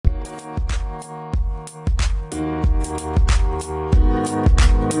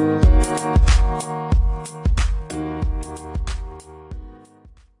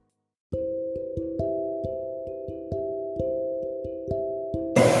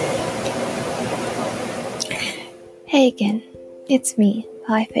Hey again, it's me,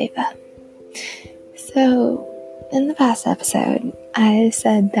 Life Ava. So, in the past episode, I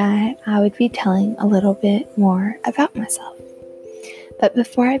said that I would be telling a little bit more about myself. But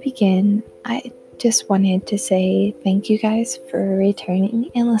before I begin, I just wanted to say thank you guys for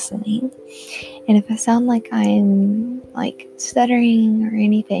returning and listening. And if I sound like I'm stuttering or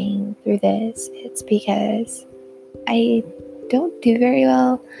anything through this, it's because I don't do very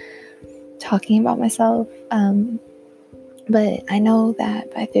well talking about myself. But I know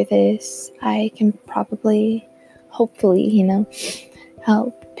that by through this, I can hopefully,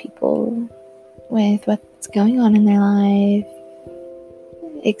 help people with what's going on in their life,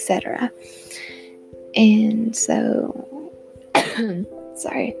 etc. And so,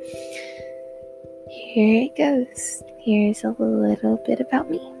 sorry. Here it goes. Here's a little bit about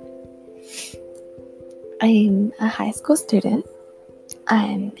me. I'm a high school student.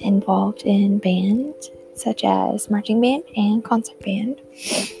 I'm involved in bands such as marching band and concert band.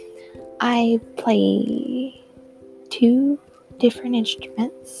 I play 2 different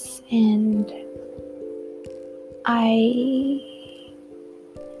instruments, and I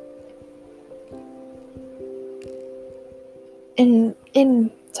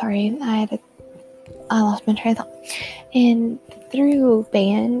lost my train of thought. And through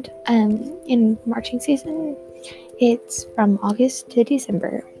band, in marching season, it's from August to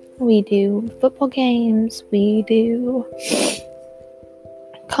December. We do football games, we do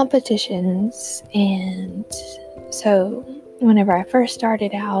competitions, and so whenever I first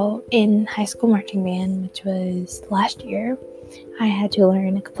started out in high school marching band, which was last year, I had to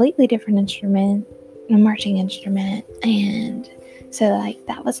learn a completely different instrument, a marching instrument, and so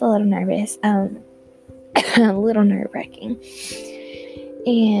that was a little nervous, a little nerve-wracking.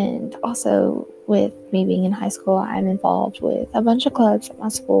 And also with me being in high school, I'm involved with a bunch of clubs at my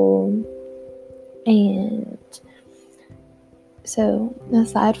school, and so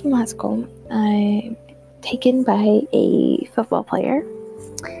aside from high school, I'm taken by a football player.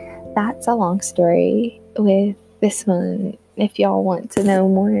 That's a long story with this one. If y'all want to know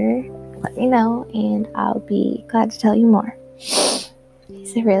more, let me know, and I'll be glad to tell you more.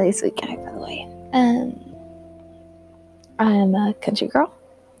 He's a really sweet guy, by the way. I'm a country girl.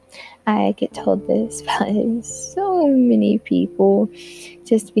 I get told this by so many people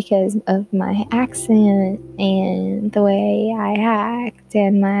just because of my accent and the way I act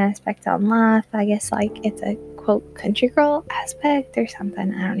and my aspect on life. I guess it's a quote country girl aspect or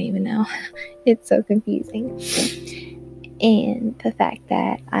something. I don't even know. It's so confusing. And the fact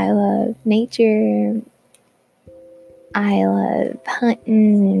that I love nature, I love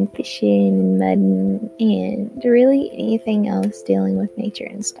hunting and fishing and mudding and really anything else dealing with nature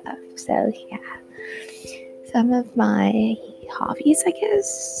and stuff. So yeah, some of my hobbies, I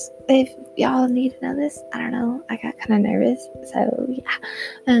guess, if y'all need to know this, I don't know, I got kind of nervous. So yeah,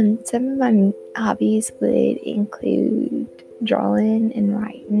 some of my hobbies would include drawing and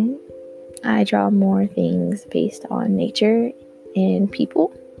writing. I draw more things based on nature and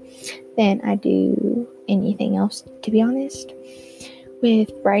people than I do anything else, to be honest.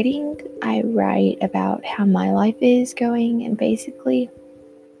 With writing, I write about how my life is going, and basically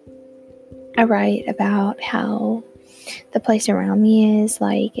I write about how the place around me is.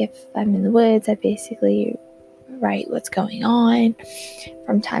 Like if I'm in the woods, I basically write what's going on.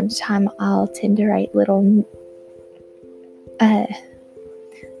 From time to time, I'll tend to write little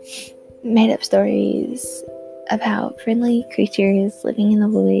made up stories about friendly creatures living in the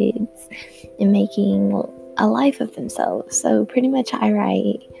woods and making a life of themselves. So pretty much I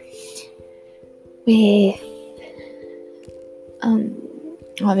write with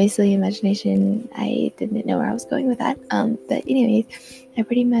obviously imagination. I didn't know where I was going with that, but anyways, I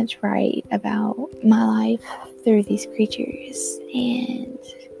pretty much write about my life through these creatures and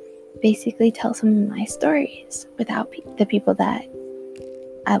basically tell some of my stories without the people that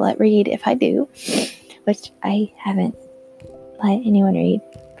I let read, if I do, which I haven't let anyone read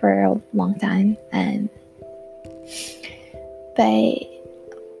for a long time. But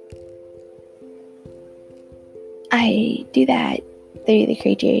I do that through the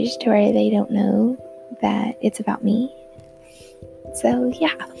creatures to where they don't know that it's about me. So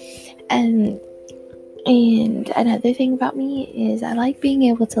yeah, and another thing about me is I like being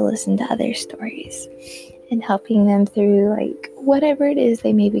able to listen to other stories and helping them through whatever it is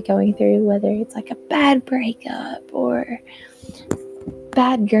they may be going through, whether it's a bad breakup or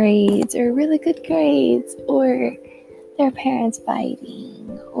bad grades or really good grades or their parents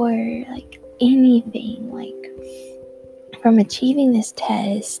fighting or anything, from achieving this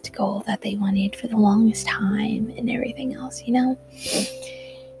test goal that they wanted for the longest time and everything else,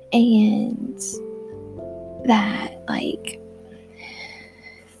 And that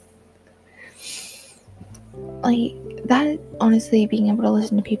that, honestly, being able to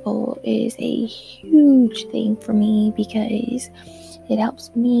listen to people is a huge thing for me, because it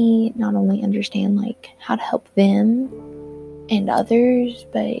helps me not only understand how to help them and others,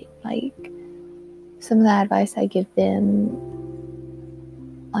 but some of the advice I give them,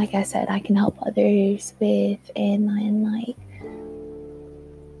 like I said, I can help others with. And then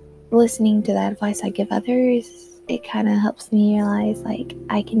listening to the advice I give others, it kind of helps me realize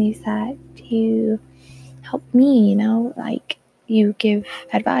I can use that to help me, you give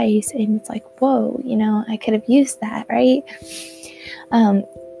advice and it's whoa, I could have used that, right?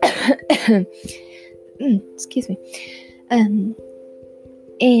 Excuse me. And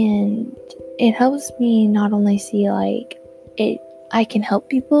it helps me not only see I can help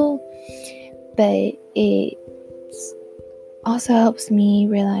people, but it also helps me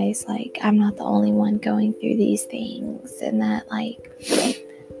realize I'm not the only one going through these things, and that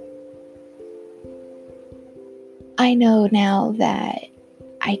I know now that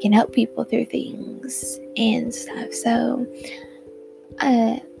I can help people through things and stuff. So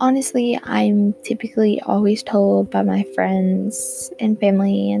honestly, I'm typically always told by my friends and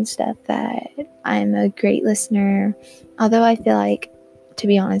family and stuff that I'm a great listener, although I feel to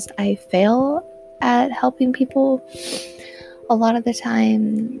be honest, I fail at helping people. A lot of the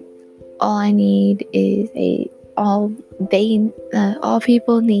time, all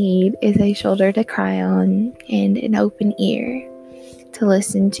people need is a shoulder to cry on and an open ear to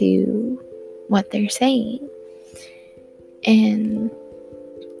listen to what they're saying. And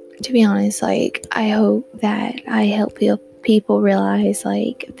to be honest, I hope that I help people realize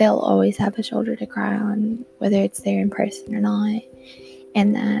they'll always have a shoulder to cry on, whether it's there in person or not,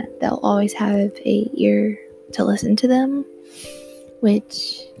 and that they'll always have a ear to listen to them,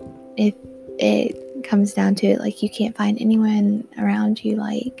 which, if it comes down to it, you can't find anyone around you,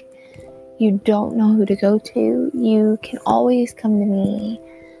 you don't know who to go to, you can always come to me,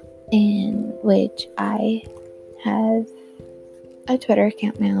 in which I have a Twitter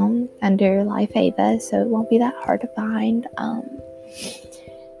account now under Life Ava, so it won't be that hard to find.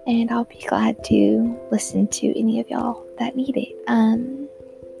 And I'll be glad to listen to any of y'all that need it.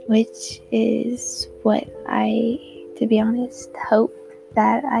 Which is what I, to be honest, hope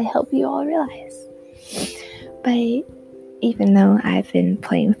that I help you all realize. But even though I've been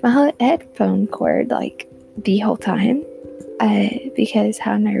playing with my headphone cord the whole time, because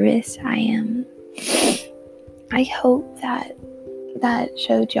how nervous I am, I hope that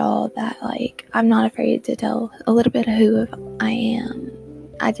showed y'all that I'm not afraid to tell a little bit of who I am.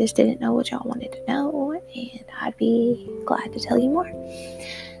 I just didn't know what y'all wanted to know, and I'd be glad to tell you more.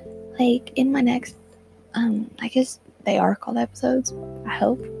 In my next, I guess they are called episodes, I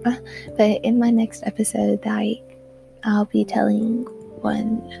hope, but in my next episode, I'll be telling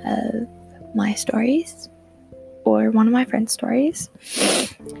one of my stories, or one of my friends' stories,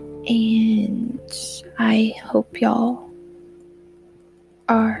 and I hope y'all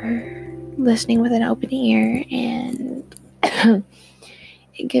are listening with an open ear, and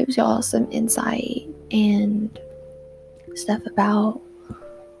it gives y'all some insight and stuff about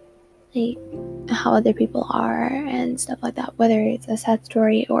how other people are and stuff like that, whether it's a sad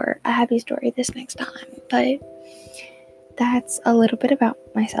story or a happy story this next time. But that's a little bit about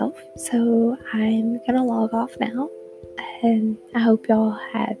myself, so I'm gonna log off now, and I hope y'all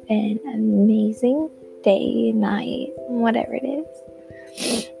have an amazing day, night, whatever it is.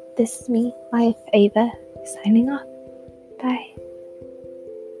 This is me, Life Ava, signing off. Bye.